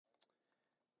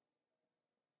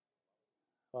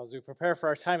Well, as we prepare for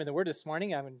our time in the Word this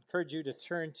morning, I would encourage you to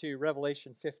turn to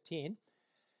Revelation 15.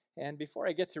 And before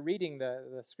I get to reading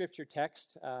the scripture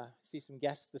text, I see some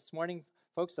guests this morning,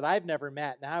 folks that I've never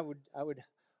met. Now, I would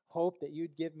hope that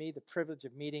you'd give me the privilege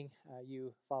of meeting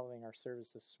you following our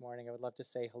service this morning. I would love to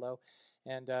say hello.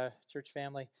 And church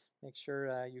family, make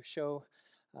sure you show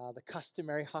the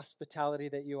customary hospitality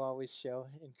that you always show.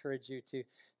 I encourage you to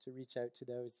reach out to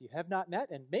those you have not met.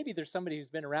 And maybe there's somebody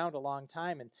who's been around a long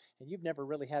time and you've never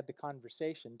really had the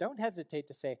conversation. Don't hesitate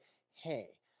to say, hey,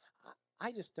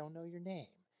 I just don't know your name.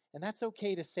 And that's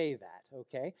okay to say that,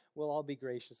 okay? We'll all be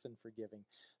gracious and forgiving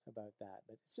about that.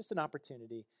 But it's just an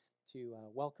opportunity to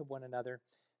welcome one another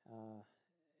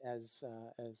as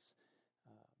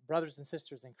brothers and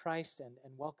sisters in Christ and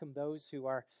welcome those who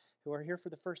are here for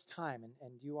the first time,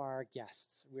 and you are our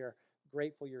guests. We're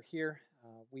grateful you're here.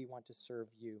 We want to serve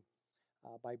you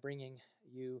by bringing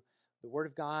you the Word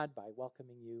of God, by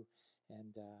welcoming you,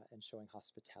 and showing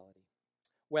hospitality.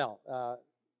 Well,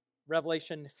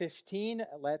 Revelation 15,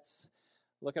 let's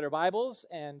look at our Bibles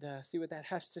and see what that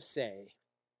has to say.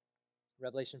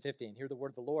 Revelation 15, hear the word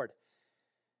of the Lord.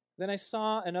 Then I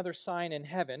saw another sign in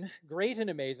heaven, great and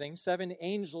amazing, 7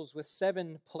 angels with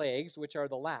 7 plagues, which are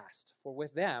the last, for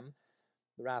with them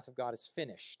the wrath of God is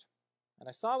finished. And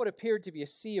I saw what appeared to be a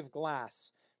sea of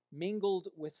glass, mingled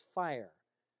with fire,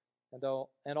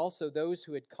 and also those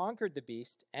who had conquered the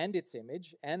beast and its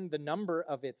image and the number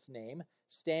of its name,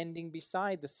 standing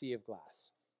beside the sea of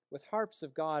glass, with harps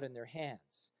of God in their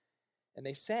hands. And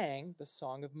they sang the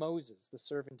song of Moses, the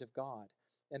servant of God,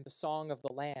 and the song of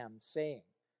the Lamb, saying,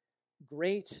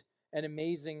 Great and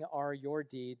amazing are your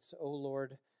deeds, O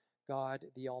Lord God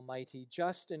the Almighty.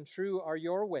 Just and true are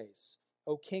your ways,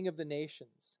 O King of the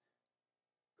nations.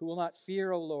 Who will not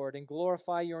fear, O Lord, and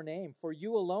glorify your name? For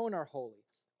you alone are holy.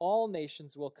 All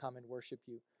nations will come and worship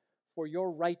you, for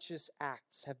your righteous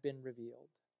acts have been revealed.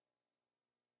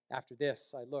 After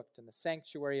this I looked, and the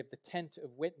sanctuary of the tent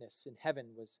of witness in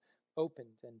heaven was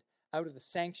opened, and out of the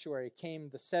sanctuary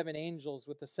came the 7 angels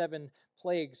with the 7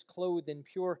 plagues, clothed in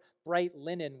pure bright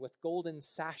linen with golden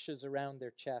sashes around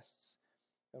their chests.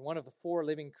 And one of the 4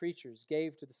 living creatures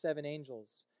gave to the 7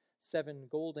 angels 7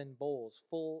 golden bowls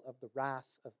full of the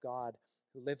wrath of God,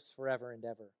 who lives forever and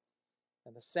ever.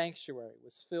 And the sanctuary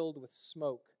was filled with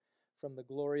smoke from the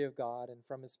glory of God and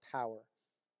from his power,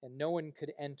 and no one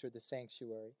could enter the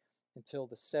sanctuary until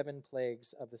the 7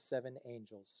 plagues of the 7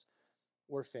 angels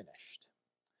were finished.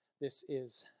 This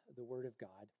is the word of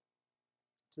God.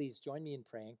 Please join me in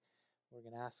praying. We're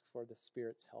going to ask for the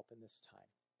Spirit's help in this time.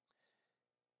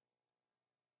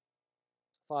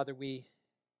 Father, we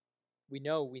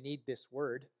know we need this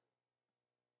word.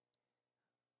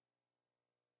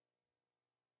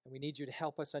 And we need you to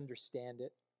help us understand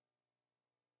it.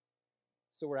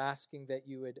 So we're asking that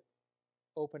you would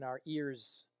open our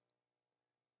ears,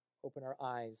 open our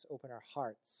eyes, open our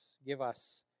hearts. Give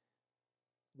us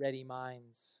ready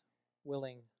minds,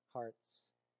 willing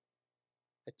hearts,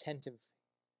 attentive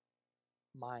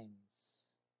minds.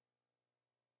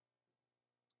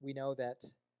 We know that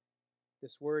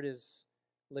this word is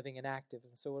living and active,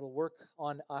 and so it'll work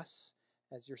on us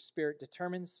as your Spirit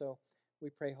determines. So we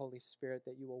pray, Holy Spirit,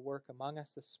 that you will work among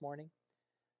us this morning.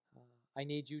 I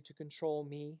need you to control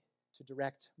me, to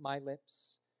direct my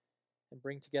lips, and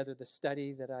bring together the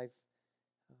study that I've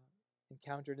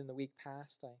encountered in the week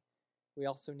past. We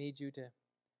also need you to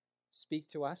speak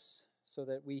to us so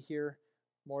that we hear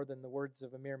more than the words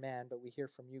of a mere man, but we hear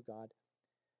from you, God.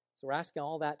 So we're asking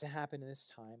all that to happen in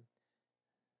this time,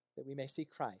 that we may see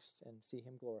Christ and see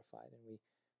him glorified. And we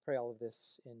pray all of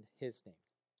this in his name.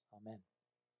 Amen.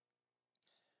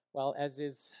 Well, as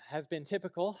has been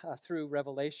typical through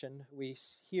Revelation, we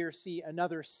here see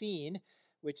another scene,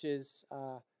 which is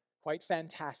quite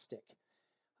fantastic.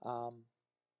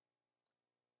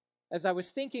 As I was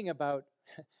thinking about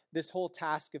this whole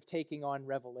task of taking on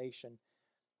Revelation,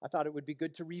 I thought it would be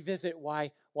good to revisit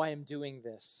why I'm doing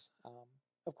this.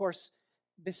 Of course,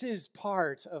 this is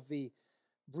part of the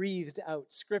breathed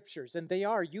out scriptures, and they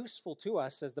are useful to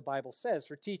us, as the Bible says,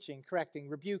 for teaching, correcting,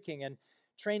 rebuking, and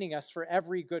training us for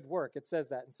every good work. It says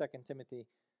that in 2 Timothy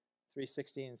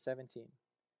 3:16 and 17.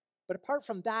 But apart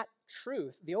from that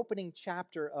truth, the opening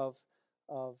chapter of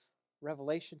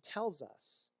Revelation tells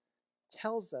us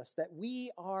that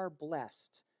we are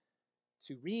blessed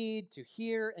to read, to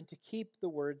hear, and to keep the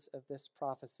words of this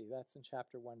prophecy. That's in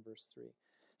chapter 1, verse 3.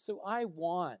 So I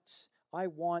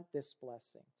want this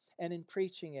blessing. And in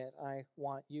preaching it, I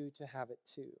want you to have it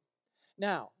too.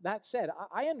 Now, that said,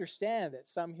 I understand that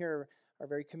some here are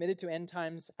very committed to end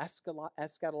times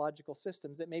eschatological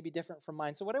systems that may be different from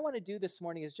mine. So what I want to do this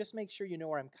morning is just make sure you know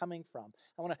where I'm coming from.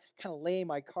 I want to kind of lay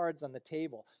my cards on the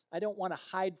table. I don't want to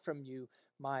hide from you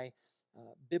my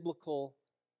biblical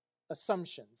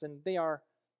assumptions, and they are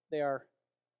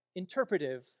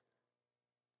interpretive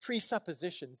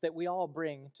presuppositions that we all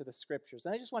bring to the scriptures.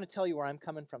 And I just want to tell you where I'm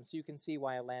coming from so you can see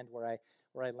why I land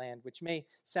where I land, which may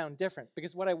sound different.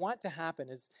 Because what I want to happen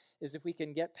is if we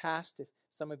can get past, if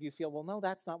some of you feel, well, no,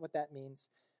 that's not what that means,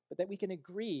 but that we can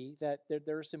agree that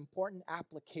there's important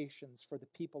applications for the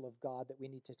people of God that we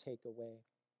need to take away.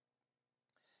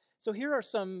 So here are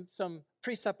some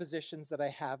presuppositions that I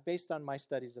have based on my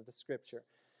studies of the scripture.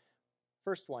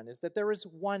 First one is that there is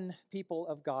one people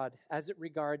of God as it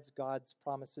regards God's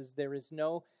promises. There is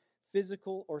no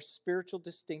physical or spiritual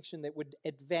distinction that would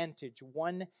advantage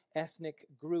one ethnic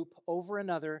group over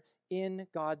another in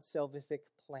God's salvific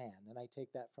plan. And I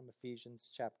take that from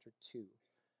Ephesians chapter 2.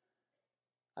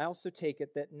 I also take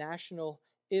it that national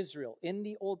Israel in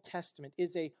the Old Testament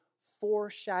is a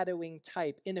foreshadowing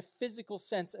type in a physical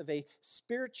sense of a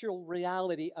spiritual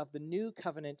reality of the new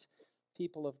covenant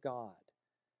people of God.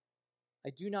 I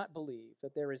do not believe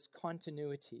that there is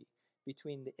continuity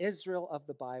between the Israel of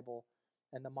the Bible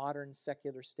and the modern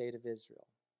secular state of Israel.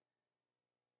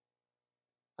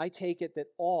 I take it that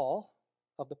all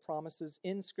of the promises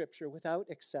in Scripture, without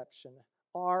exception,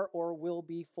 are or will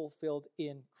be fulfilled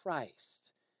in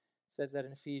Christ. It says that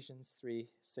in Ephesians 3,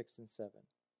 6, and 7.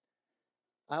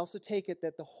 I also take it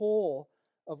that the whole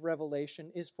of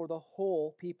Revelation is for the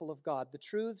whole people of God. The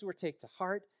truths we're to take to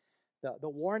heart, the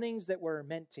warnings that we're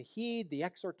meant to heed, the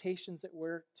exhortations that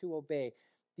we're to obey,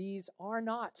 these are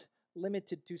not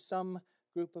limited to some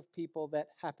group of people that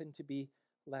happen to be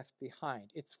left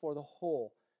behind. It's for the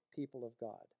whole people of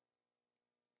God.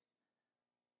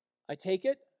 I take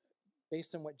it,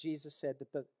 based on what Jesus said,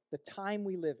 that the time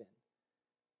we live in,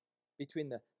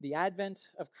 between the advent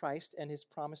of Christ and his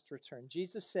promised return,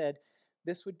 Jesus said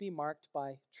this would be marked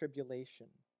by tribulation.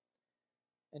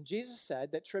 And Jesus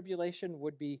said that tribulation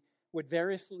would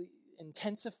variously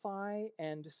intensify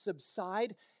and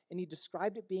subside, and he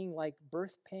described it being like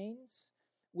birth pains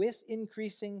with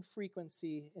increasing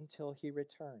frequency until he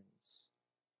returns.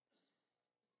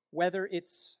 Whether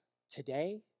it's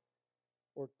today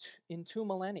or in 2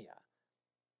 millennia,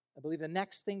 I believe the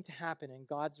next thing to happen in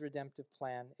God's redemptive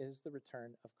plan is the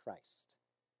return of Christ.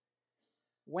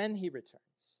 When he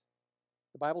returns,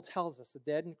 the Bible tells us the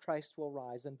dead in Christ will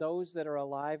rise, and those that are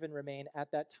alive and remain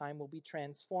at that time will be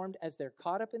transformed as they're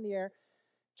caught up in the air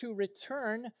to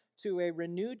return to a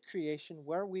renewed creation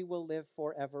where we will live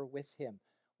forever with him,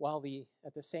 while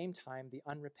at the same time the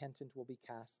unrepentant will be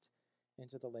cast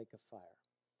into the lake of fire.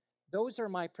 Those are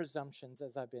my presumptions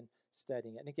as I've been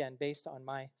studying it. And again, based on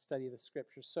my study of the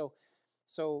scriptures.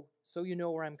 So you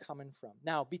know where I'm coming from.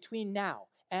 Now, between now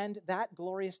and that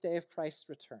glorious day of Christ's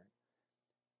return,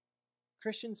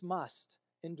 Christians must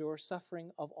endure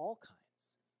suffering of all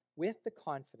kinds with the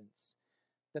confidence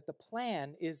that the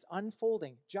plan is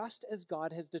unfolding just as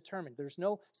God has determined. There's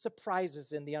no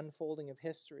surprises in the unfolding of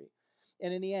history.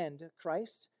 And in the end,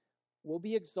 Christ will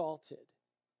be exalted.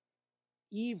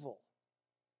 Evil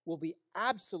will be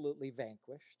absolutely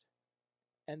vanquished,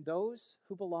 and those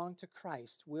who belong to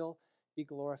Christ will be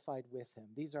glorified with him.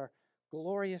 These are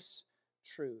glorious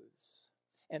truths.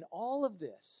 And all of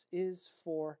this is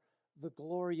for the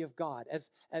glory of God. As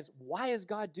why is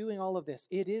God doing all of this?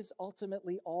 It is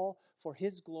ultimately all for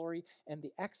his glory and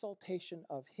the exaltation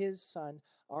of his Son,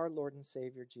 our Lord and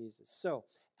Savior Jesus. So,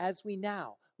 as we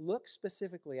now look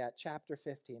specifically at chapter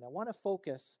 15, I want to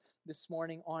focus this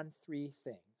morning on 3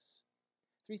 things.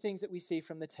 3 things that we see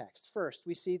from the text. First,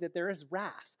 we see that there is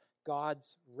wrath,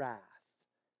 God's wrath.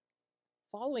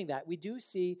 Following that, we do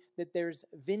see that there's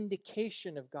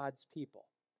vindication of God's people.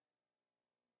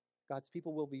 God's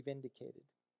people will be vindicated.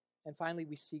 And finally,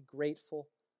 we see grateful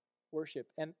worship.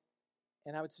 And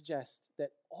I would suggest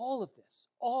that all of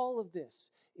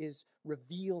this is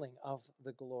revealing of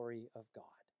the glory of God.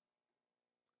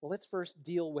 Well, let's first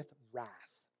deal with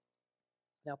wrath.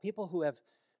 Now, people who have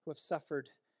suffered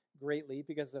greatly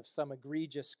because of some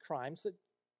egregious crimes,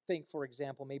 think, for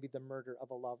example, maybe the murder of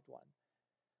a loved one.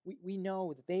 We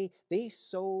know that they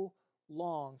so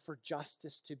long for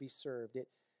justice to be served.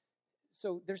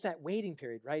 So there's that waiting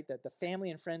period, right? That the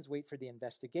family and friends wait for the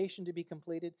investigation to be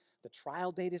completed. The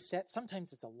trial date is set.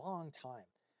 Sometimes it's a long time.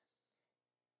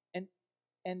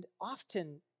 And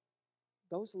often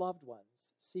those loved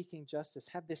ones seeking justice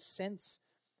have this sense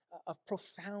of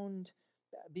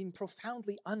being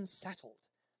profoundly unsettled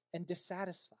and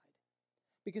dissatisfied.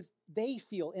 because they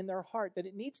feel in their heart that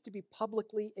it needs to be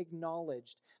publicly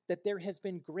acknowledged that there has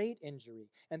been great injury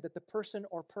and that the person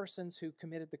or persons who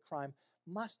committed the crime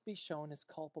must be shown as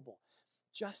culpable.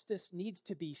 Justice needs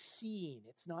to be seen.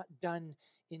 It's not done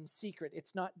in secret.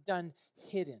 It's not done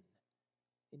hidden.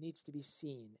 It needs to be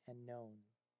seen and known.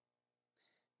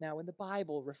 Now, when the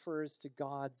Bible refers to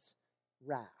God's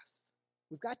wrath,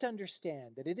 we've got to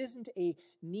understand that it isn't a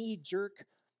knee-jerk,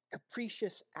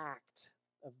 capricious act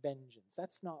of vengeance.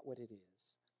 That's not what it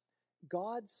is.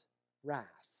 God's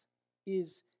wrath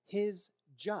is his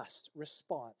just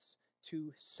response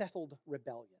to settled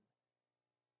rebellion.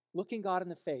 Looking God in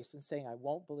the face and saying, I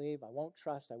won't believe, I won't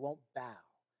trust, I won't bow.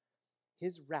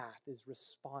 His wrath is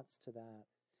response to that.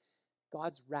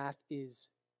 God's wrath is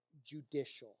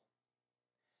judicial.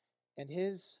 And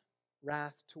his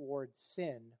wrath towards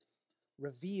sin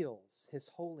reveals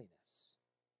his holiness.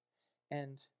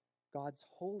 And God's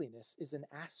holiness is an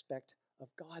aspect of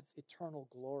God's eternal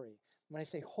glory. When I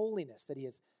say holiness, that he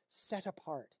is set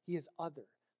apart, he is other,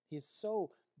 he is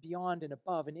so beyond and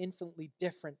above and infinitely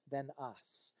different than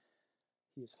us.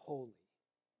 He is holy.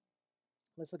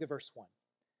 Let's look at verse 1.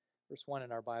 Verse 1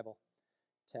 in our Bible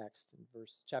text, in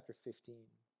chapter 15.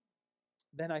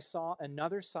 Then I saw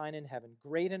another sign in heaven,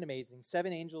 great and amazing,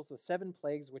 7 angels with 7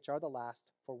 plagues, which are the last,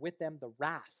 for with them the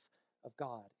wrath of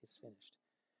God is finished.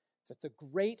 So it's a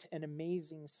great and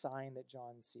amazing sign that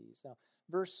John sees. Now,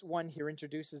 verse 1 here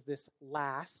introduces this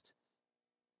last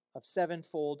of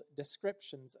 7-fold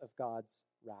descriptions of God's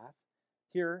wrath.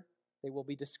 Here they will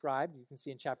be described, you can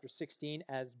see in chapter 16,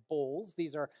 as bowls.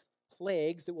 These are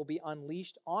plagues that will be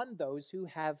unleashed on those who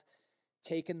have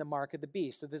taken the mark of the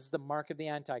beast. So this is the mark of the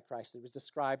Antichrist. It was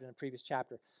described in a previous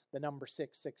chapter, the number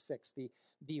 666,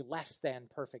 the less than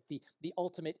perfect, the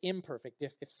ultimate imperfect.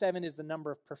 If 7 is the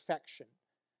number of perfection,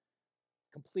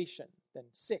 completion, then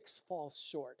 6 falls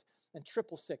short, and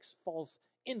 666 falls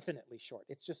infinitely short.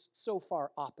 It's just so far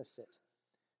opposite.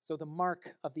 So the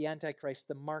mark of the Antichrist,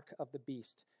 the mark of the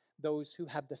beast, those who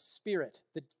have the spirit,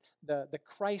 the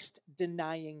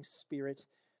Christ-denying spirit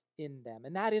in them.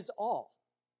 And that is all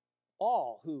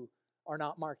who are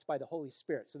not marked by the Holy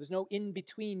Spirit. So there's no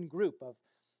in-between group of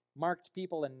marked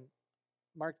people and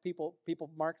people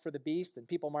marked for the beast and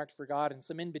people marked for God and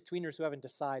some in-betweeners who haven't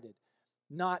decided.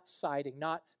 Not siding,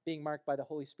 not being marked by the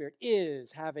Holy Spirit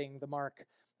is having the mark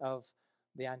of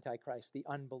the Antichrist, the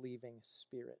unbelieving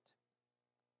spirit.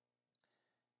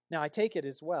 Now, I take it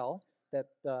as well that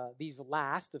these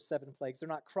last of 7 plagues, they're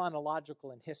not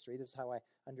chronological in history. This is how I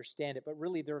understand it. But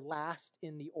really, they're last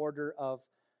in the order of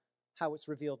how it's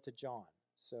revealed to John.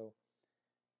 So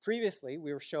previously,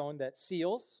 we were shown that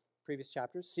seals, previous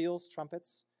chapters, seals,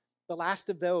 trumpets, the last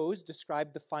of those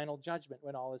describe the final judgment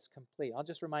when all is complete. I'll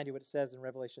just remind you what it says in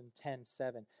Revelation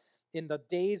 10:7. In the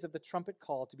days of the trumpet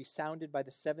call to be sounded by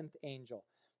the 7th angel,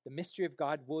 the mystery of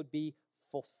God would be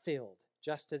fulfilled,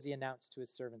 just as he announced to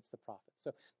his servants, the prophets.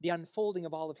 So the unfolding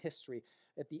of all of history,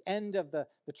 at the end of the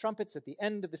trumpets, at the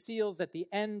end of the seals, at the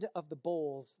end of the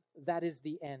bowls, that is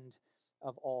the end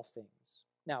of all things.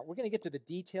 Now, we're going to get to the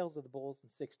details of the bowls in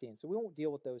 16, so we won't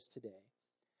deal with those today.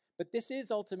 But this is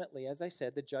ultimately, as I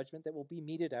said, the judgment that will be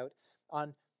meted out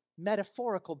on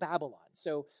metaphorical Babylon.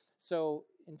 So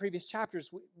in previous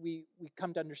chapters, we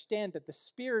come to understand that the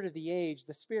spirit of the age,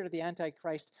 the spirit of the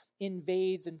Antichrist,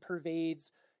 invades and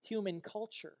pervades human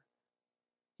culture.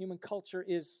 Human culture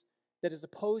that is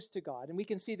opposed to God. And we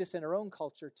can see this in our own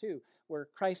culture too, where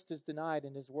Christ is denied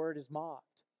and his word is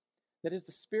mocked. That is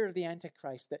the spirit of the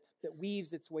Antichrist that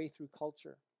weaves its way through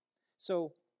culture.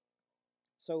 So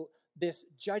this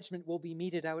judgment will be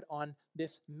meted out on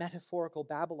this metaphorical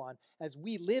Babylon as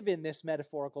we live in this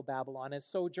metaphorical Babylon as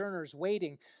sojourners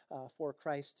waiting for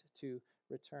Christ to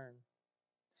return.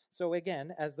 So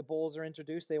again, as the bowls are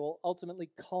introduced, they will ultimately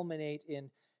culminate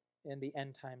in the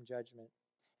end-time judgment.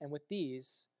 And with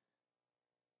these,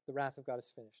 the wrath of God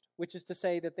is finished, which is to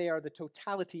say that they are the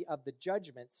totality of the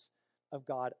judgments of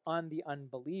God on the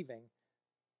unbelieving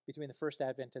between the first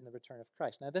advent and the return of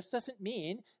Christ. Now, this doesn't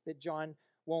mean that John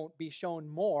won't be shown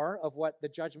more of what the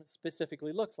judgment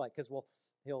specifically looks like, because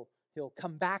he'll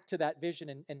come back to that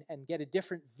vision and get a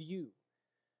different view.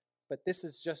 But this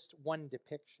is just one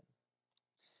depiction.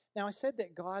 Now, I said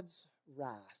that God's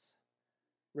wrath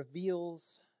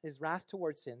reveals his wrath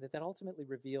towards sin, that ultimately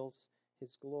reveals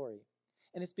his glory.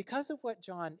 And it's because of what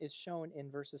John is shown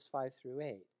in verses 5 through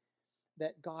 8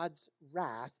 that God's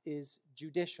wrath is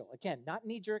judicial. Again, not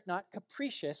knee-jerk, not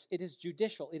capricious. It is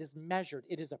judicial. It is measured.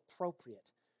 It is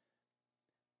appropriate.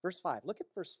 Verse 5. Look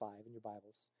at verse 5 in your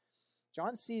Bibles.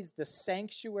 John sees the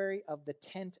sanctuary of the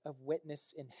tent of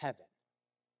witness in heaven.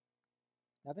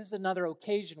 Now, this is another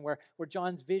occasion where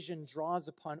John's vision draws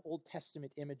upon Old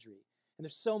Testament imagery. And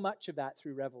there's so much of that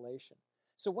through Revelation.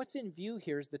 So what's in view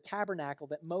here is the tabernacle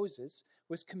that Moses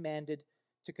was commanded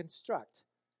to construct.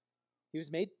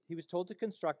 He was told to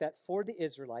construct that for the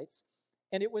Israelites,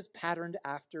 and it was patterned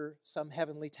after some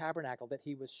heavenly tabernacle that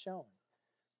he was shown.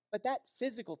 But that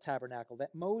physical tabernacle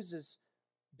that Moses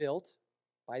built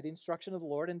by the instruction of the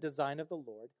Lord and design of the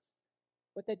Lord,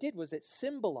 what that did was it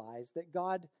symbolized that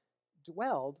God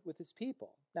dwelled with his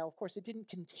people. Now, of course, it didn't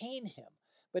contain him,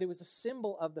 but it was a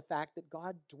symbol of the fact that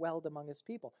God dwelled among his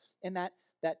people. And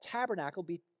that tabernacle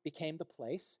became the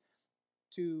place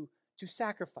to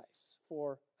sacrifice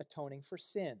for atoning for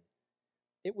sin.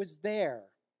 It was there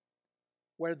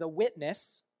where the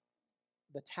witness,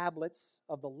 the tablets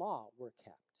of the law, were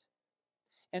kept.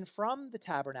 And from the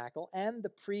tabernacle and the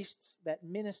priests that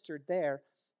ministered there,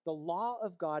 the law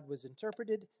of God was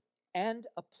interpreted and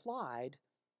applied,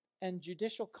 and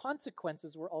judicial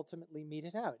consequences were ultimately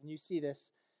meted out. And you see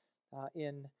this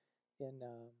in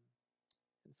the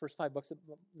first 5 books,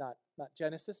 not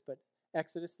Genesis, but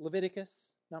Exodus,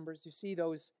 Leviticus, Numbers. You see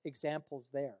those examples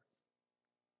there.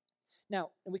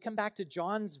 Now, and we come back to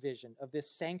John's vision of this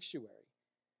sanctuary.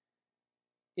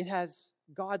 It has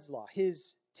God's law,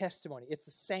 his testimony. It's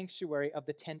the sanctuary of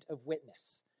the tent of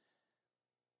witness.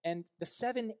 And the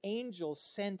 7 angels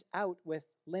sent out with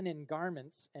linen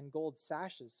garments and gold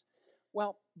sashes,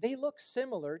 well, they look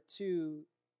similar to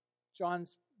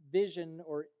John's vision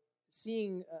or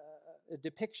seeing a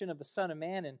depiction of the Son of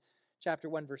Man in chapter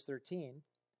 1, verse 13.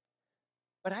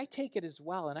 But I take it as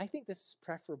well, and I think this is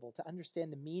preferable to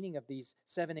understand the meaning of these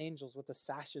 7 angels with the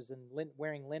sashes and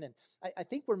wearing linen. I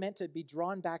think we're meant to be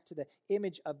drawn back to the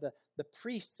image of the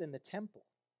priests in the temple.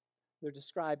 They're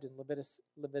described in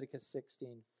Leviticus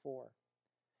 16:4.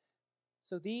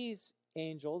 So these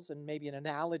angels, and maybe an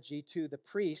analogy to the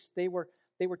priests, they were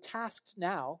tasked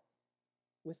now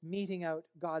with meting out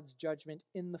God's judgment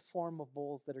in the form of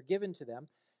bowls that are given to them.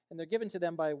 And they're given to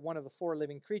them by one of the 4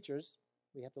 living creatures.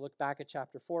 We have to look back at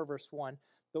chapter 4, verse 1,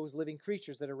 those living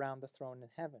creatures that are around the throne in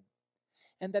heaven.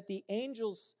 And that the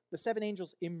 7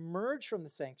 angels emerge from the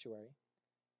sanctuary.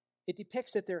 It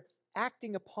depicts that they're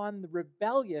acting upon the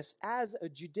rebellious as a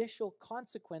judicial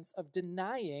consequence of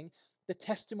denying the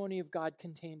testimony of God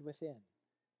contained within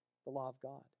the law of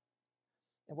God.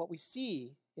 And what we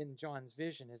see in John's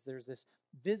vision is there's this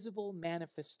visible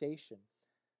manifestation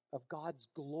of God's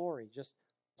glory just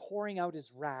pouring out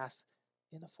his wrath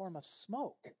in the form of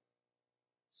smoke.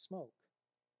 Smoke.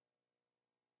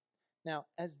 Now,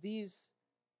 as these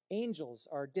angels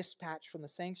are dispatched from the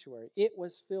sanctuary, it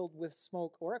was filled with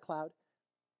smoke or a cloud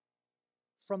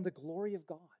from the glory of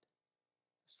God.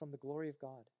 It's from the glory of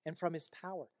God and from his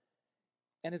power.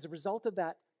 And as a result of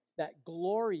that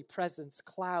glory, presence,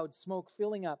 cloud, smoke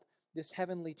filling up this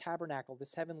heavenly tabernacle,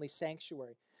 this heavenly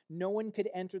sanctuary, no one could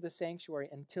enter the sanctuary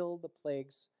until the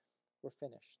plagues were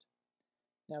finished.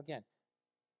 Now again,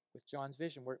 with John's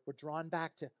vision, we're drawn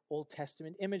back to Old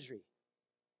Testament imagery.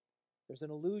 There's an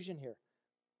allusion here.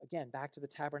 Again, back to the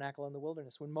tabernacle in the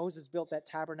wilderness. When Moses built that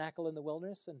tabernacle in the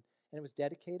wilderness and it was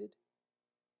dedicated,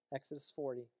 Exodus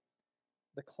 40,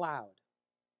 the cloud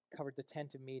covered the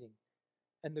tent of meeting,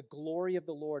 and the glory of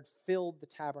the Lord filled the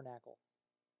tabernacle.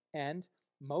 And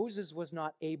Moses was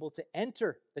not able to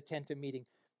enter the tent of meeting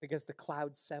because the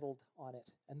cloud settled on it,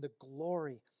 and the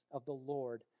glory of the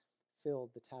Lord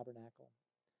filled the tabernacle.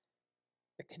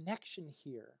 The connection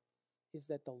here is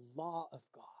that the law of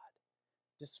God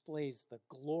displays the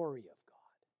glory of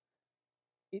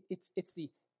God. It's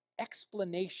the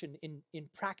explanation in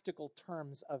practical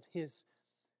terms of his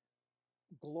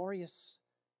glorious,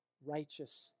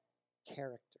 righteous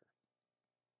character.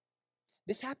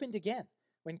 This happened again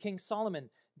when King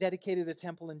Solomon dedicated the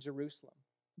temple in Jerusalem.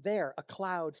 There, a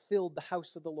cloud filled the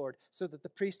house of the Lord so that the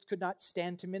priest could not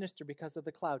stand to minister because of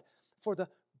the cloud. For the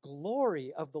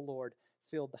glory of the Lord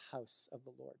filled the house of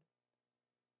the Lord.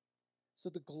 So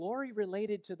the glory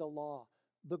related to the law,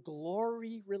 the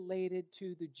glory related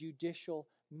to the judicial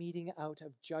meting out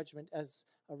of judgment as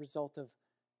a result of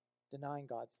denying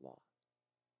God's law.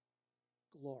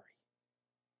 Glory.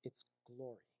 It's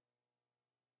glory.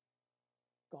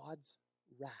 God's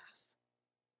wrath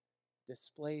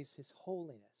displays his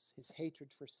holiness, his hatred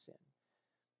for sin,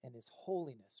 and his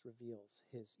holiness reveals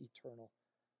his eternal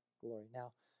glory.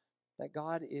 Now, that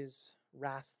God is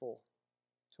wrathful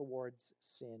towards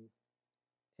sin,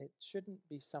 it shouldn't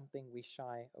be something we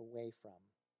shy away from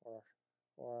or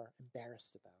are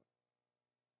embarrassed about.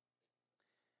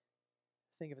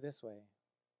 Think of it this way.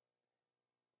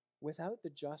 Without the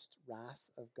just wrath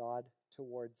of God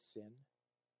towards sin,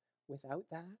 without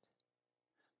that,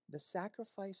 the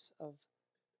sacrifice of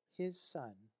his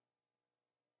Son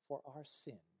for our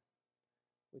sin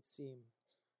would seem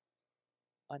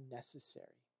unnecessary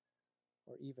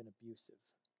or even abusive.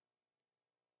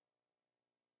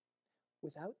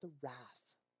 Without the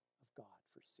wrath of God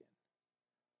for sin,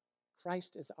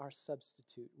 Christ as our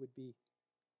substitute would be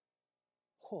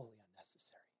wholly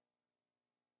unnecessary.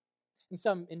 And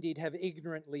some indeed have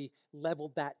ignorantly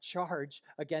leveled that charge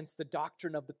against the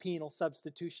doctrine of the penal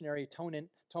substitutionary atonement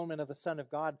of the Son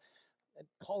of God,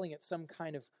 calling it some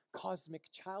kind of cosmic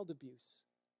child abuse.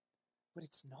 But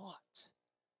it's not.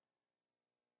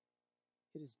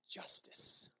 It is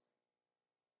justice.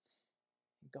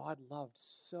 God loved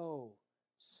so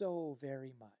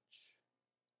very much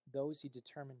those he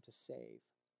determined to save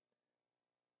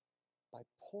by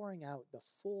pouring out the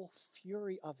full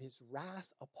fury of his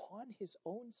wrath upon his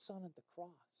own Son at the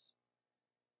cross.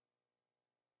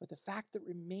 But the fact that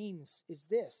remains is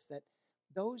this, that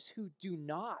those who do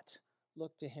not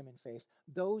look to him in faith,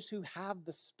 those who have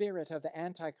the spirit of the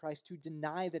Antichrist, who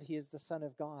deny that he is the Son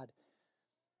of God,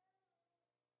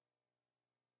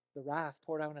 the wrath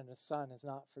poured out on his Son is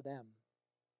not for them.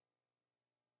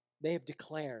 They have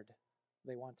declared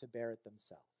they want to bear it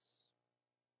themselves.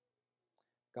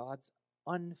 God's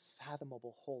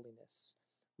unfathomable holiness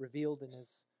revealed in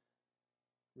his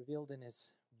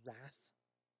wrath,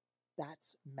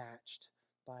 that's matched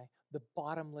by the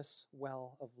bottomless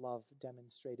well of love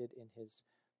demonstrated in his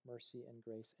mercy and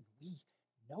grace. And we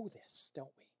know this,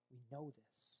 don't we? We know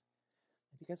this.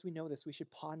 And because we know this, we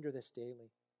should ponder this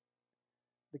daily.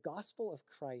 The gospel of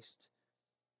Christ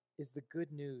is the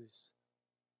good news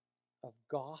of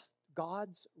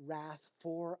God's wrath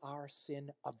for our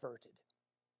sin averted,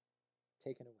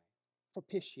 taken away,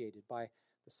 propitiated by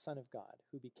the Son of God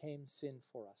who became sin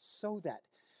for us, so that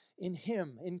in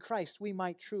him, in Christ, we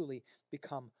might truly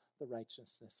become the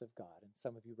righteousness of God. And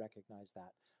some of you recognize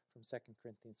that from 2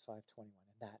 Corinthians 5:21,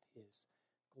 and that is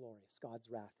glorious. God's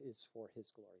wrath is for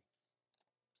his glory.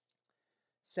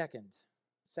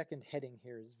 Second heading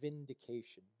here is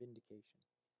vindication. Vindication.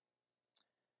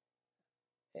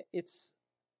 It's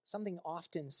something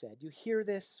often said. You hear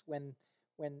this when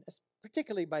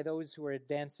particularly by those who are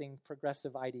advancing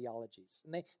progressive ideologies.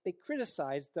 And they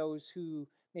criticize those who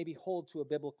maybe hold to a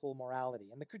biblical morality.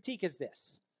 And the critique is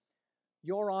this: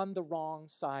 you're on the wrong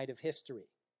side of history.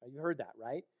 You heard that,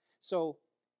 right? So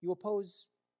you oppose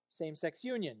same-sex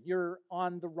union. You're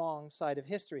on the wrong side of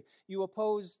history. You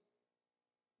oppose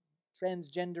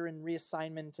transgender and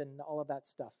reassignment and all of that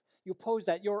stuff. You oppose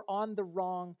that. You're on the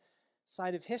wrong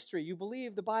side of history. You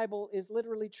believe the Bible is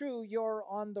literally true. You're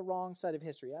on the wrong side of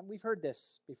history. And we've heard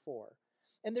this before.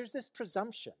 And there's this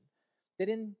presumption that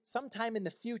in some time in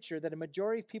the future that a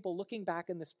majority of people looking back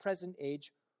in this present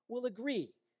age will agree.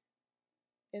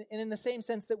 And in the same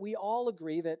sense that we all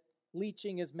agree that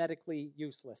leeching is medically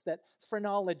useless, that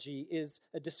phrenology is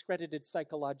a discredited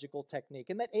psychological technique,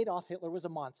 and that Adolf Hitler was a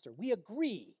monster. We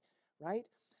agree, right?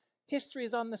 History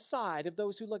is on the side of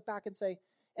those who look back and say,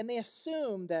 and they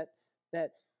assume that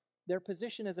their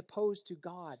position as opposed to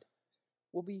God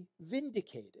will be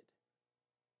vindicated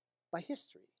by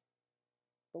history.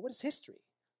 But what is history?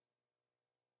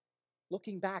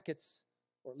 Looking back,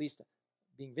 or at least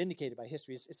being vindicated by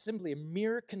history, is simply a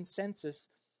mere consensus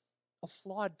of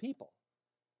flawed people.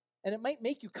 And it might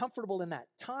make you comfortable in that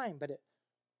time, but it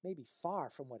may be far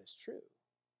from what is true.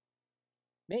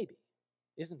 Maybe.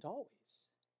 Isn't always.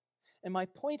 And my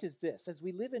point is this: as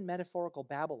we live in metaphorical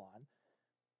Babylon,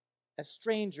 as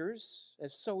strangers,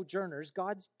 as sojourners,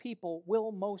 God's people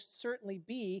will most certainly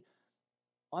be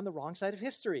on the wrong side of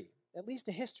history, at least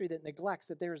a history that neglects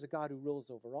that there is a God who rules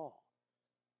over all.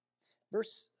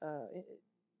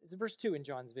 It's verse 2 in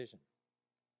John's vision.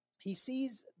 He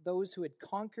sees those who had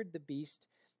conquered the beast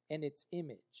and its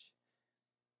image.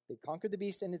 They conquered the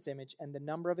beast and its image, and the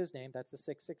number of his name, that's the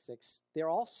 666. They're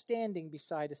all standing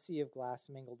beside a sea of glass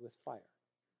mingled with fire.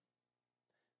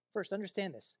 First,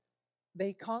 understand this.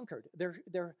 They conquered.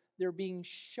 They're being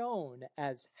shown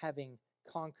as having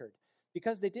conquered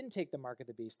because they didn't take the mark of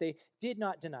the beast. They did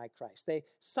not deny Christ. They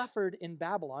suffered in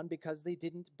Babylon because they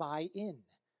didn't buy in.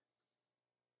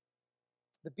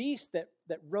 The beast that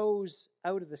rose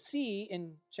out of the sea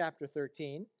in chapter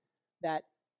 13, that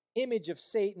image of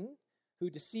Satan who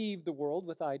deceived the world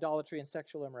with idolatry and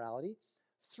sexual immorality,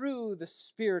 through the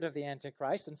spirit of the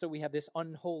Antichrist, and so we have this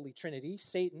unholy trinity,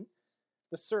 Satan,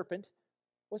 the serpent,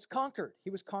 was conquered. He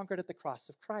was conquered at the cross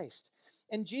of Christ.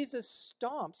 And Jesus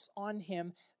stomps on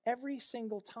him every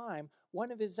single time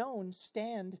one of his own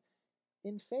stand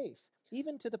in faith,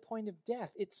 even to the point of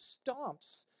death. It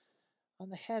stomps on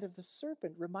the head of the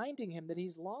serpent, reminding him that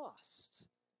he's lost.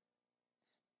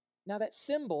 Now that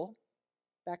symbol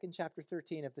back in chapter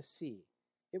 13 of the sea.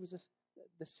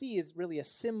 The sea is really a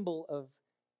symbol of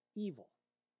evil.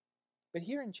 But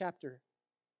here in chapter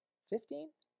 15,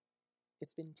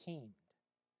 it's been tamed.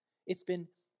 It's been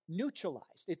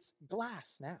neutralized. It's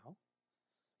glass now.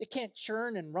 It can't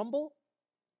churn and rumble.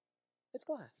 It's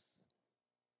glass.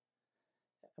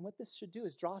 And what this should do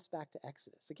is draw us back to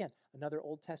Exodus. Again, another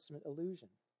Old Testament allusion.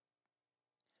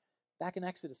 Back in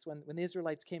Exodus, when the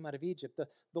Israelites came out of Egypt,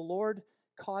 the Lord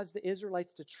caused the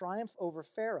Israelites to triumph over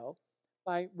Pharaoh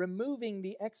by removing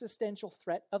the existential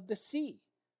threat of the sea,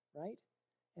 right?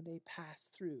 And they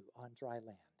passed through on dry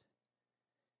land.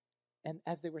 And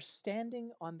as they were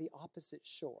standing on the opposite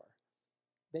shore,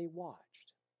 they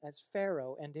watched as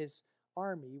Pharaoh and his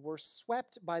army were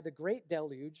swept by the great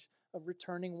deluge of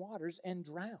returning waters and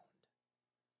drowned.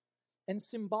 And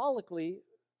symbolically,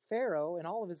 Pharaoh and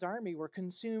all of his army were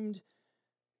consumed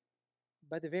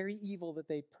by the very evil that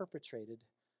they perpetrated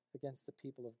against the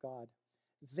people of God.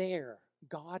 There,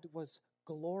 God was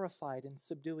glorified in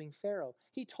subduing Pharaoh.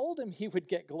 He told him he would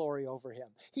get glory over him.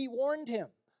 He warned him.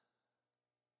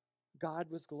 God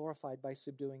was glorified by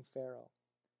subduing Pharaoh.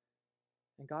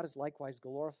 And God is likewise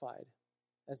glorified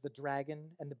as the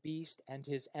dragon and the beast and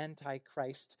his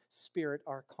antichrist spirit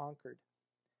are conquered.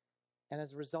 And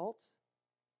as a result,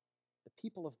 the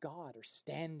people of God are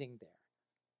standing there.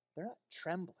 They're not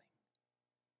trembling.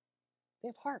 They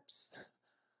have harps.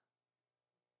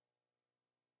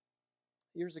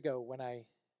 Years ago, when I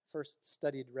first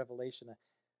studied Revelation,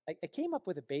 I came up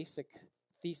with a basic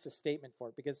thesis statement for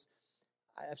it because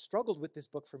I've struggled with this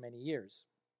book for many years.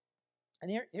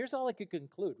 And here's all I could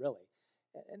conclude, really.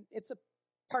 And it's a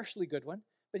partially good one,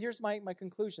 but here's my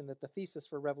conclusion that the thesis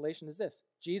for Revelation is this: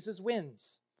 Jesus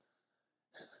wins.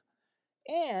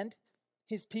 And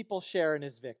his people share in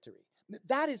his victory.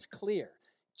 That is clear.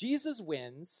 Jesus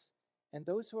wins, and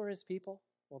those who are his people,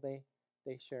 well,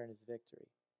 they share in his victory.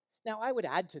 Now, I would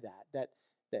add to that,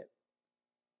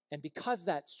 and because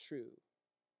that's true,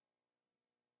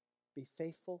 be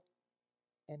faithful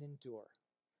and endure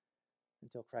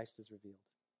until Christ is revealed.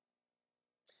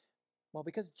 Well,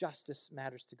 because justice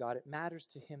matters to God, it matters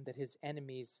to him that his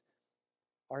enemies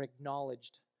are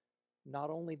acknowledged, not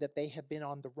only that they have been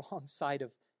on the wrong side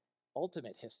of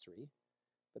ultimate history,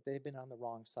 but they've been on the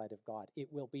wrong side of God. It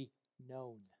will be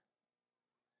known.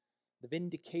 The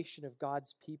vindication of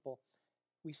God's people,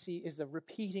 we see, is a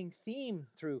repeating theme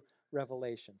through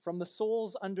Revelation. From the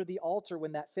souls under the altar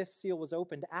when that fifth seal was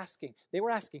opened, they were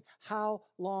asking, how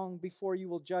long before you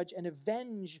will judge and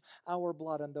avenge our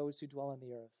blood on those who dwell on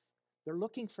the earth? They're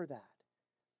looking for that.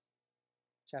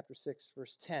 Chapter 6,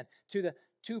 verse 10. To the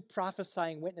two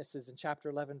prophesying witnesses in chapter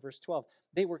 11, verse 12,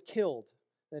 they were killed.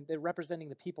 They're representing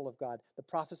the people of God. The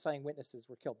prophesying witnesses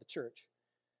were killed, the church.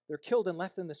 They're killed and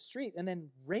left in the street and then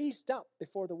raised up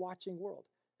before the watching world.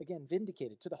 Again,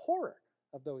 vindicated to the horror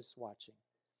of those watching.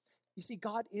 You see,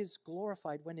 God is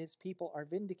glorified when his people are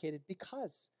vindicated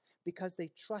because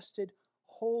they trusted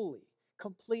wholly,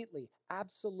 completely,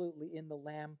 absolutely in the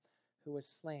Lamb who was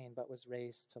slain but was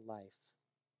raised to life.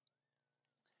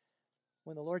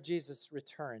 When the Lord Jesus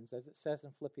returns, as it says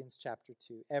in Philippians chapter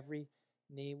 2, every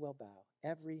knee will bow,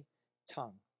 every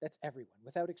tongue, that's everyone,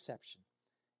 without exception,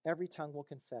 every tongue will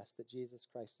confess that Jesus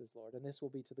Christ is Lord, and this will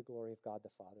be to the glory of God the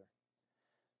Father.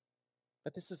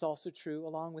 But this is also true,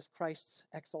 along with Christ's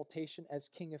exaltation as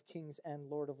King of Kings and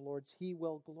Lord of Lords, he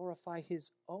will glorify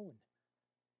his own.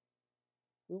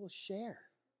 We will share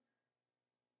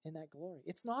in that glory.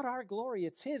 It's not our glory,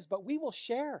 it's his, but we will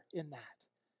share in that.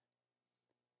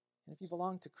 And if you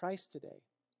belong to Christ today,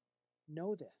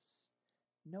 know this.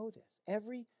 Know this.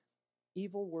 Every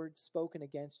evil word spoken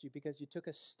against you because you took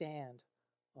a stand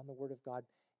on the word of God,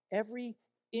 every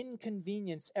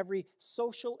inconvenience, every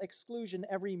social exclusion,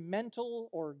 every mental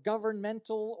or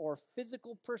governmental or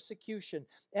physical persecution,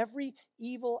 every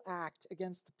evil act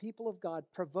against the people of God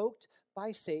provoked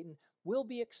by Satan will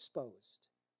be exposed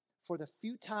for the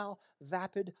futile,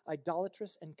 vapid,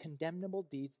 idolatrous, and condemnable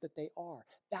deeds that they are.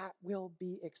 That will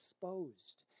be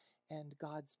exposed, and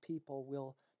God's people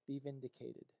will be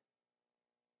vindicated.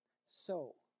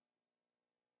 So,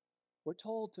 we're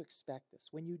told to expect this.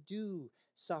 When you do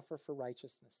suffer for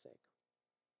righteousness' sake,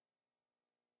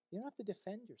 you don't have to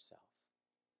defend yourself.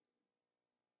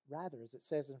 Rather, as it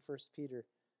says in 1 Peter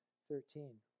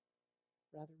 13,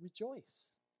 rather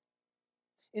rejoice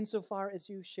insofar as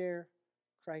you share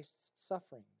Christ's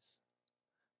sufferings.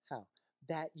 How?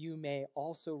 That you may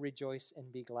also rejoice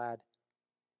and be glad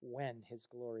when his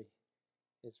glory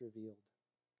is revealed.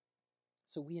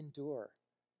 So we endure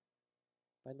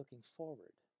by looking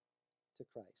forward to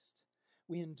Christ.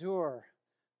 We endure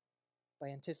by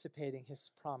anticipating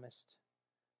his promised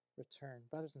return.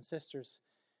 Brothers and sisters,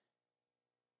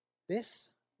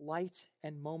 this light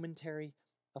and momentary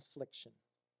affliction,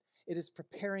 it is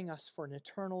preparing us for an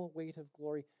eternal weight of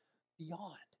glory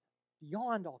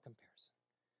beyond all comparison.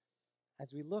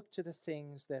 As we look to the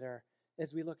things that are,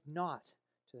 as we look not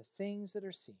to the things that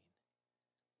are seen,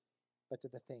 but to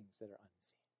the things that are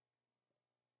unseen.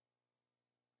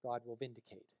 God will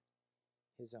vindicate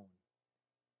his own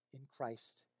in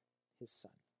Christ, his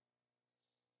Son.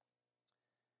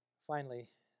 Finally,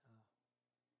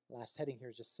 last heading here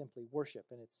is just simply worship,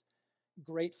 and it's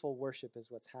grateful worship is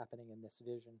what's happening in this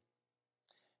vision.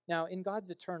 Now, in God's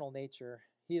eternal nature,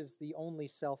 he is the only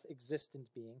self-existent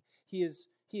being. He is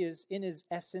in his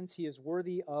essence, he is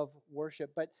worthy of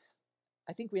worship. But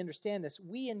I think we understand this.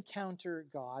 We encounter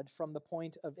God from the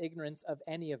point of ignorance of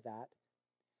any of that.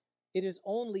 It is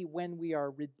only when we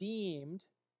are redeemed,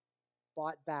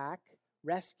 bought back,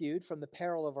 rescued from the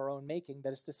peril of our own making,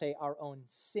 that is to say, our own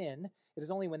sin. It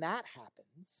is only when that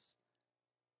happens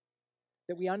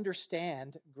that we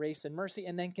understand grace and mercy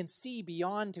and then can see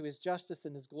beyond to his justice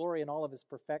and his glory and all of his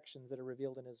perfections that are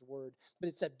revealed in his word. But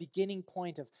it's that beginning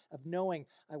point of knowing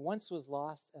I once was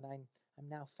lost and I'm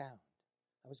now found.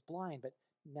 I was blind, but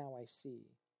now I see.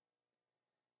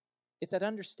 It's that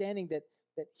understanding that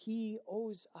he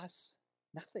owes us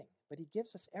nothing, but he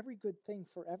gives us every good thing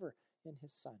forever in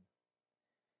his Son.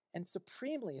 And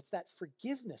supremely, it's that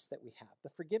forgiveness that we have, the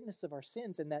forgiveness of our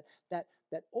sins, and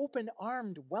that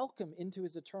open-armed welcome into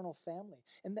his eternal family.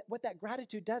 And what that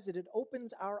gratitude does, it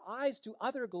opens our eyes to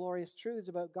other glorious truths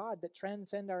about God that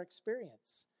transcend our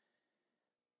experience.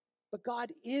 But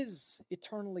God is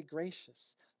eternally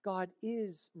gracious. God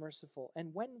is merciful.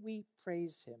 And when we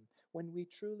praise him, when we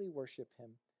truly worship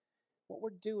him, what we're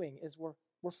doing is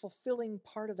we're fulfilling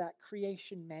part of that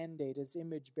creation mandate as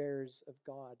image bearers of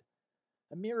God.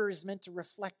 A mirror is meant to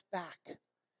reflect back.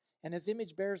 And as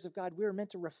image bearers of God, we are meant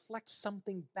to reflect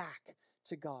something back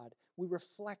to God. We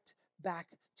reflect back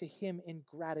to him in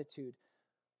gratitude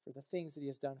for the things that he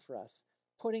has done for us,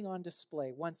 putting on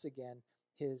display once again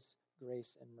his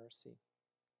grace and mercy.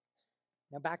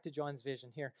 Now back to John's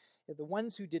vision here. The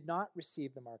ones who did not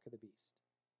receive the mark of the beast,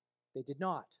 they did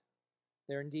not.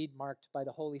 They're indeed marked by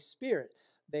the Holy Spirit.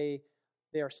 They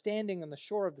are standing on the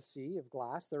shore of the sea of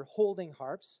glass. They're holding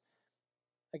harps.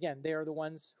 Again, they are the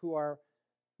ones who are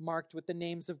marked with the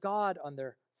names of God on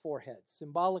their foreheads.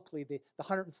 Symbolically, the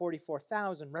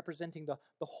 144,000 representing the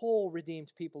whole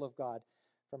redeemed people of God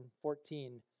from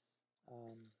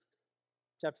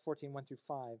chapter 14, 1 through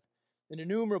 5. An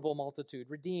innumerable multitude,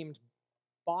 redeemed,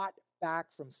 bought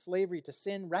back from slavery to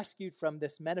sin, rescued from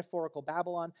this metaphorical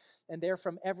Babylon, and they're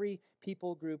from every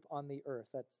people group on the earth.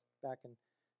 That's back in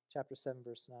chapter 7,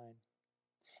 verse 9.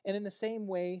 And in the same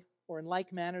way, or in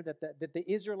like manner, that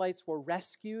the Israelites were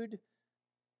rescued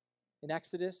in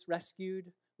Exodus,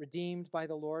 rescued, redeemed by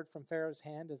the Lord from Pharaoh's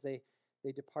hand as they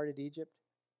departed Egypt,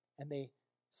 and they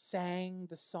sang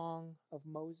the song of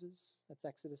Moses. That's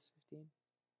Exodus 15.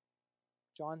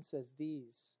 John says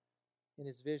these, in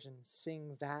his vision,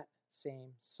 sing that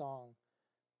same song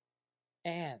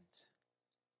and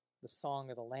the song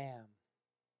of the Lamb.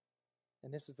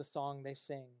 And this is the song they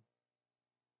sing.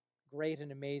 Great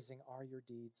and amazing are your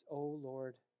deeds, O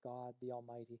Lord God the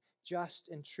Almighty. Just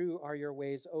and true are your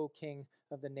ways, O King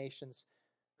of the nations.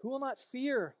 Who will not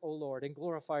fear, O Lord, and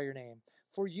glorify your name?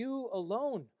 For you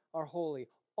alone are holy.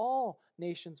 All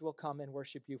nations will come and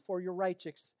worship you, for your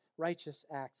righteous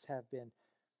acts have been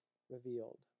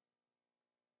revealed.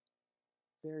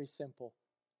 Very simple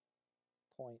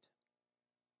point.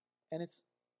 And it's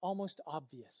almost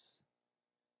obvious.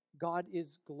 God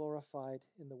is glorified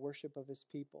in the worship of his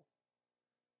people.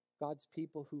 God's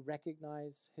people who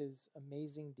recognize his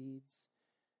amazing deeds.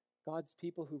 God's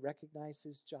people who recognize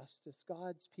his justice.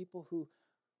 God's people who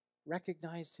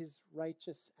recognize his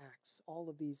righteous acts. All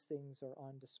of these things are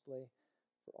on display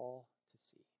for all to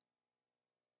see.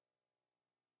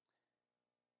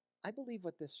 I believe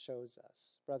what this shows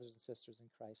us, brothers and sisters in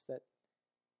Christ, that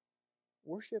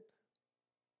worship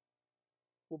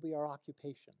will be our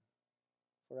occupation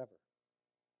forever.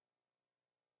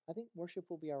 I think worship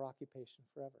will be our occupation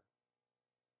forever.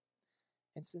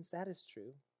 And since that is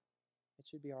true, it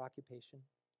should be our occupation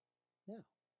now.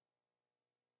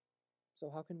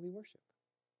 So how can we worship?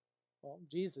 Well,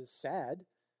 Jesus said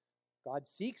God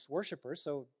seeks worshipers,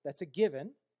 so that's a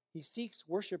given. He seeks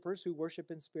worshipers who worship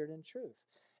in spirit and truth.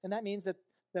 And that means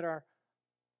that our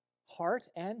heart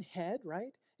and head,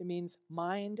 right? It means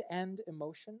mind and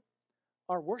emotion.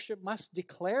 Our worship must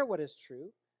declare what is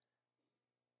true,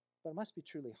 but it must be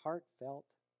truly heartfelt.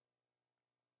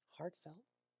 Heartfelt?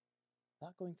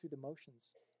 Not going through the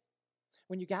motions.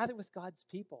 When you gather with God's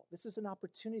people, this is an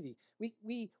opportunity.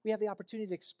 We have the opportunity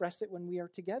to express it when we are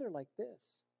together like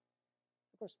this.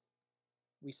 Of course,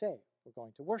 we say we're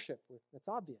going to worship. That's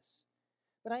obvious.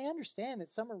 But I understand that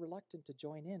some are reluctant to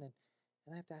join in, and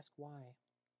I have to ask why.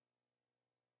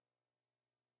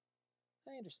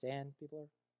 I understand people are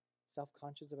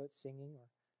self-conscious about singing,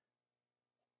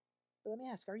 but let me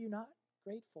ask, are you not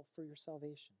grateful for your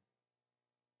salvation?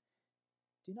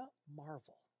 Do not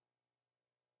marvel.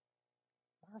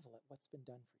 Marvel at what's been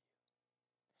done for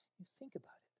you. You think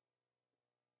about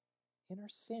it. In our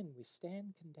sin, we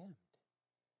stand condemned.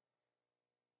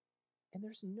 And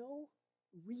there's no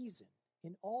reason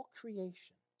in all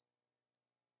creation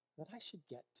that I should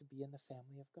get to be in the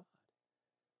family of God.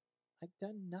 I've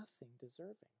done nothing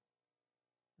deserving.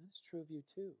 That is true of you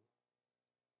too.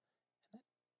 And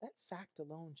that fact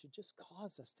alone should just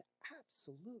cause us to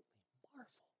absolutely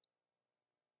marvel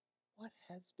what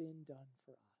has been done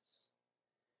for us.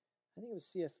 I think it was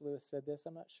C.S. Lewis said this,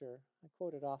 I'm not sure. I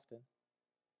quote it often.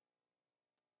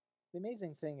 The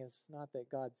amazing thing is not that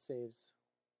God saves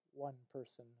one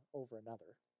person over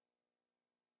another.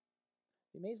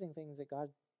 The amazing thing is that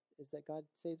God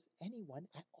saves anyone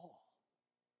at all.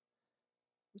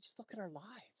 We just look at our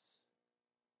lives.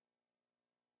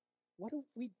 What have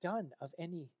we done of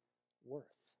any worth?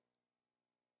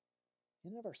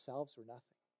 In and of ourselves, we're nothing.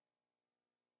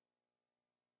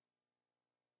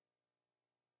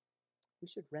 We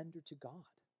should render to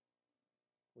God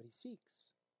what he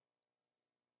seeks.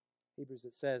 Hebrews,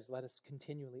 it says, let us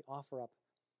continually offer up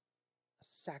a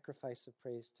sacrifice of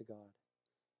praise to God.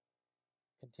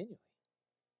 Continually.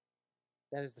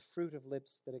 That is the fruit of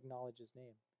lips that acknowledge his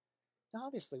name. Now,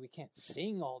 obviously, we can't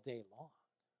sing all day long.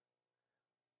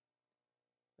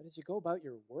 But as you go about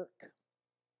your work,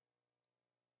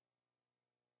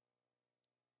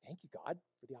 thank you, God,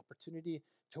 for the opportunity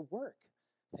to work.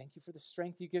 Thank you for the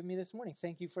strength you give me this morning.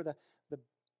 Thank you for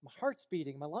my heart's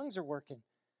beating, my lungs are working.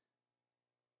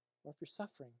 Or if you're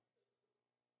suffering,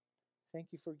 thank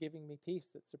you for giving me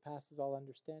peace that surpasses all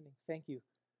understanding. Thank you.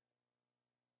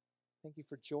 Thank you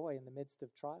for joy in the midst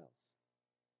of trials.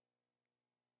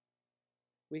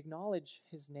 We acknowledge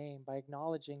his name by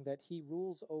acknowledging that he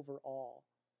rules over all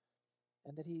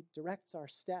and that he directs our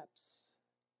steps.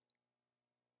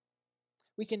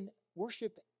 We can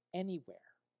worship anywhere,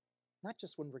 not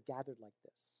just when we're gathered like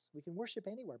this. We can worship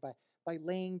anywhere by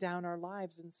laying down our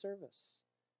lives in service.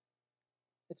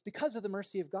 It's because of the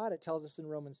mercy of God, it tells us in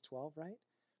Romans 12, right?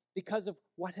 Because of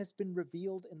what has been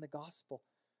revealed in the gospel,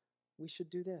 we should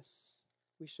do this.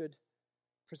 We should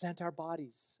present our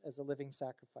bodies as a living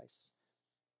sacrifice.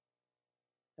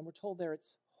 And we're told there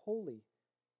it's holy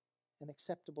and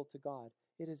acceptable to God.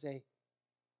 It is a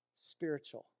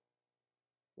spiritual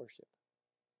worship,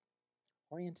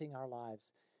 orienting our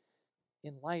lives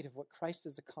in light of what Christ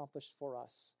has accomplished for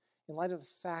us, in light of the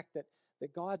fact that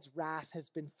God's wrath has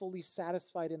been fully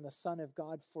satisfied in the Son of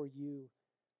God for you,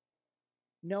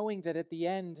 knowing that at the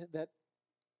end that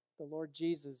the Lord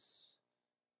Jesus,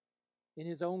 in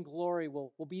his own glory,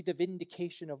 will be the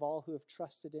vindication of all who have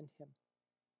trusted in him.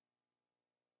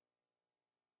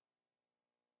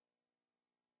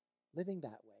 Living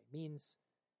that way means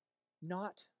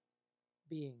not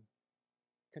being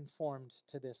conformed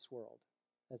to this world,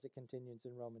 as it continues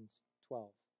in Romans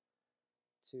 12:2.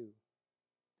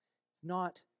 It's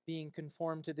not being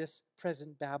conformed to this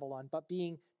present Babylon, but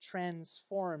being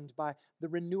transformed by the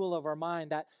renewal of our mind.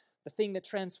 That the thing that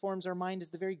transforms our mind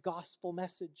is the very gospel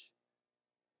message.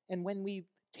 And when we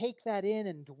take that in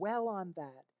and dwell on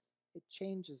that, it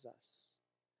changes us.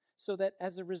 So that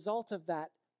as a result of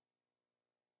that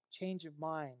change of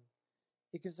mind,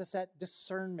 it gives us that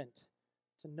discernment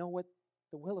to know what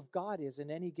the will of God is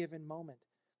in any given moment,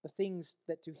 the things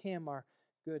that to him are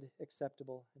good,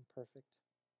 acceptable, and perfect.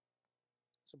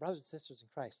 So brothers and sisters in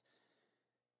Christ,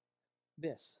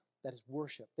 that is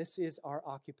worship. This is our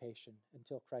occupation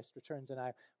until Christ returns, and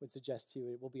I would suggest to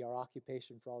you it will be our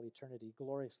occupation for all eternity,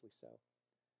 gloriously so.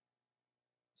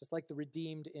 Just like the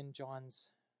redeemed in John's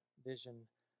vision,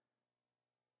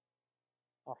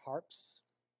 our harps,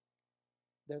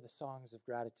 they're the songs of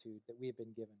gratitude that we have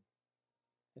been given.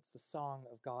 It's the song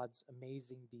of God's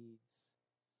amazing deeds.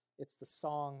 It's the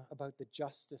song about the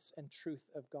justice and truth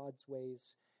of God's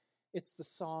ways. It's the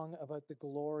song about the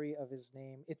glory of his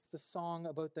name. It's the song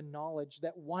about the knowledge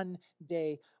that one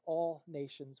day all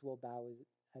nations will bow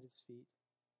at his feet.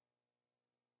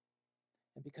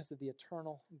 And because of the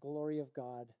eternal glory of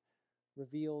God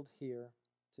revealed here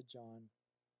to John,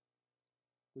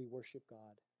 we worship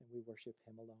God and we worship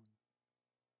him alone.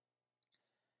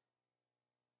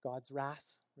 God's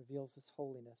wrath reveals his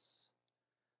holiness.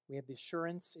 We have the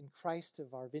assurance in Christ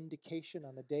of our vindication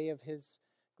on the day of his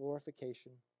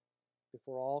glorification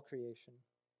before all creation.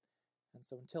 And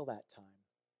so until that time,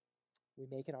 we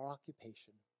make it our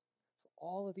occupation for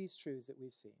all of these truths that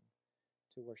we've seen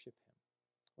to worship him.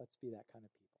 Let's be that kind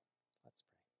of people. Let's pray.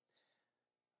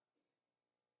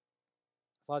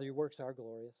 Father, your works are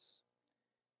glorious.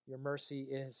 Your mercy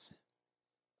is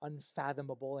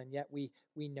unfathomable, and yet we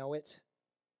know it.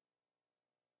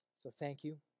 So thank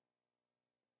you.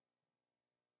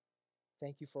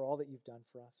 Thank you for all that you've done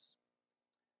for us.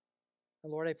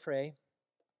 And Lord, I pray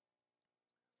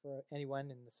for anyone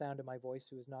in the sound of my voice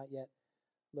who has not yet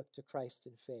looked to Christ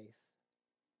in faith.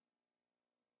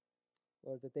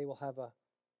 Lord, that they will have a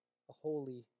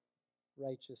holy,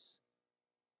 righteous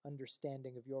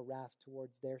understanding of your wrath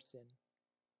towards their sin.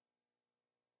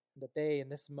 And that they, in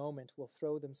this moment, will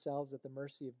throw themselves at the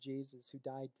mercy of Jesus who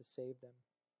died to save them.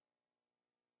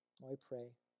 I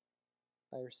pray,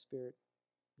 by your Spirit,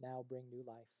 now bring new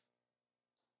life.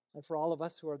 And for all of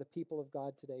us who are the people of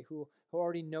God today, who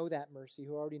already know that mercy,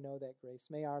 who already know that grace,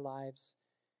 may our lives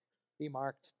be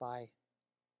marked by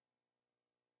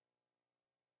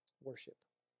worship,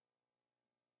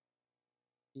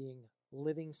 being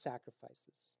living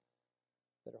sacrifices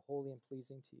that are holy and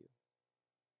pleasing to you.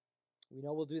 We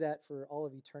know we'll do that for all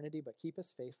of eternity, but keep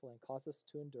us faithful and cause us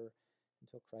to endure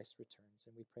until Christ returns.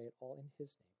 And we pray it all in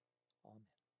his name.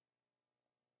 Amen.